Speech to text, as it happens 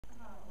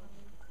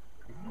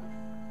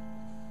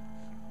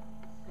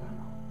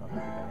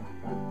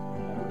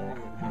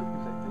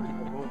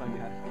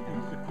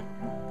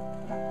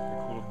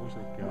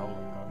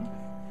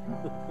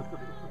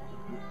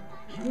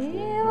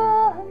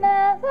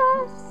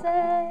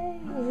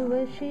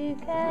she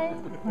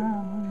came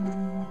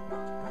from.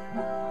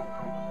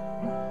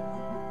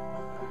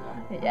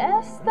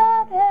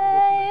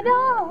 Yesterday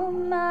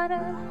don't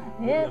matter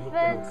if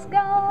it's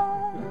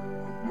gone,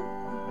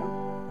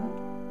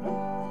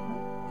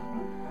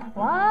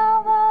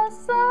 while the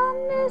sun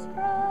is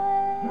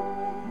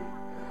bright,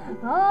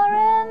 or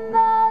in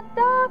the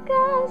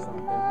darkest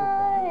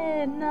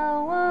night,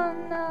 no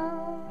one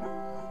knows.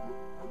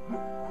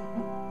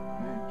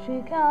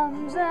 She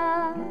comes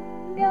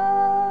and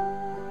goes.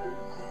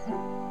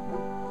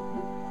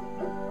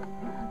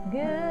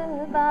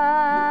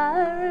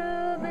 Goodbye,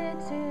 Ruby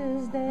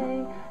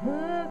Tuesday. Who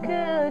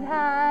could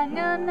hang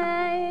a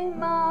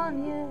name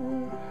on you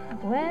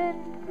when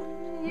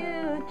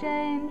you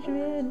change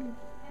with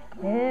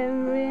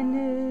every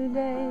new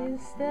day?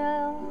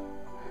 Still,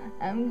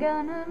 I'm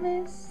gonna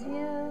miss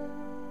you.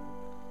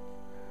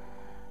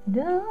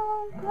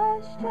 Don't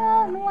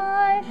question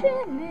why she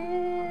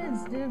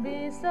needs to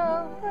be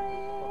so free.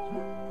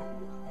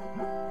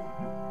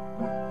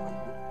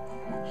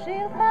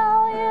 She'll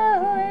tell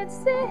you it's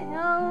the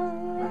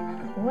only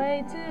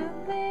way to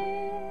be.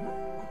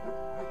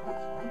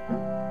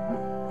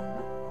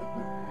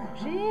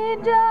 She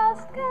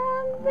just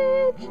can't be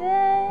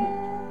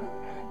chained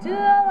to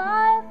a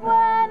life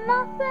where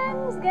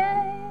nothing's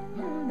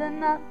gained and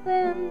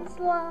nothing's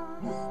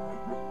lost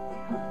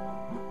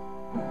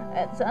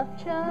at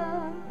such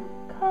a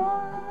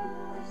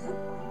cost.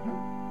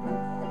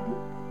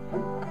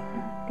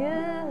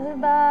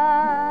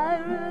 Goodbye,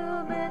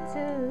 Ruby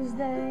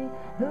Tuesday.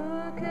 Who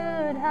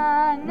could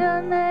hang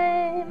a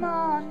name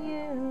on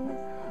you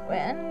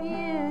when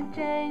you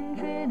change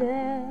with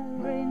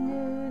every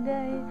new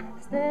day?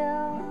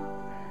 Still,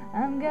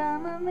 I'm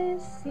gonna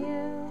miss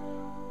you.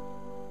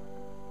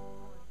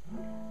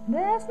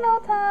 There's no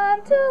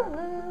time to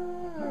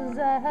lose,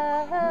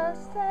 I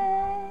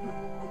say.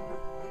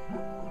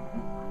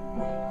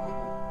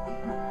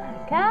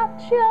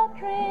 Catch your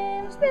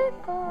dreams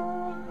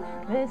before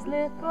they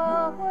slip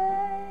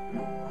away.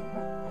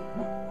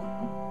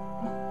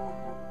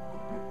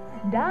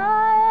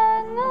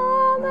 Dying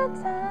all the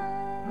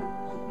time.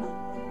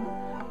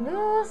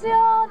 Lose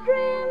your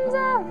dreams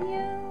and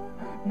you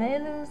may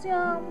lose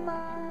your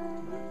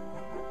mind.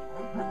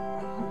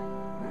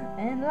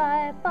 And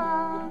life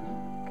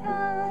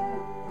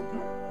unkind.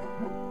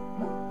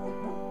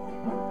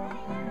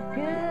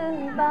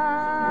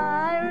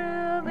 Goodbye,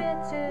 Ruby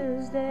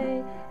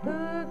Tuesday. Who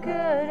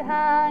could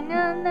hang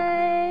a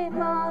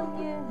name on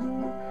you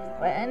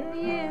when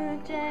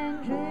you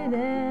change with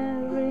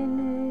every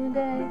new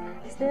day?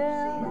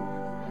 Still,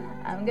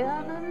 I'm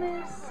gonna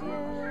miss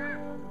you.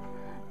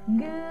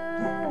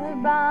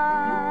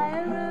 Goodbye,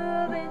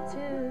 Ruby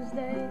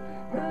Tuesday.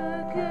 Who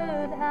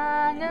could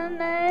hang a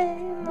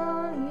name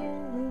on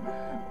you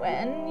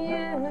when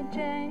you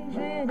change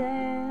with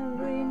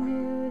every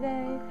new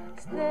day?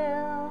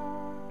 Still,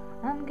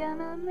 I'm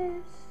gonna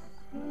miss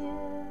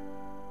you.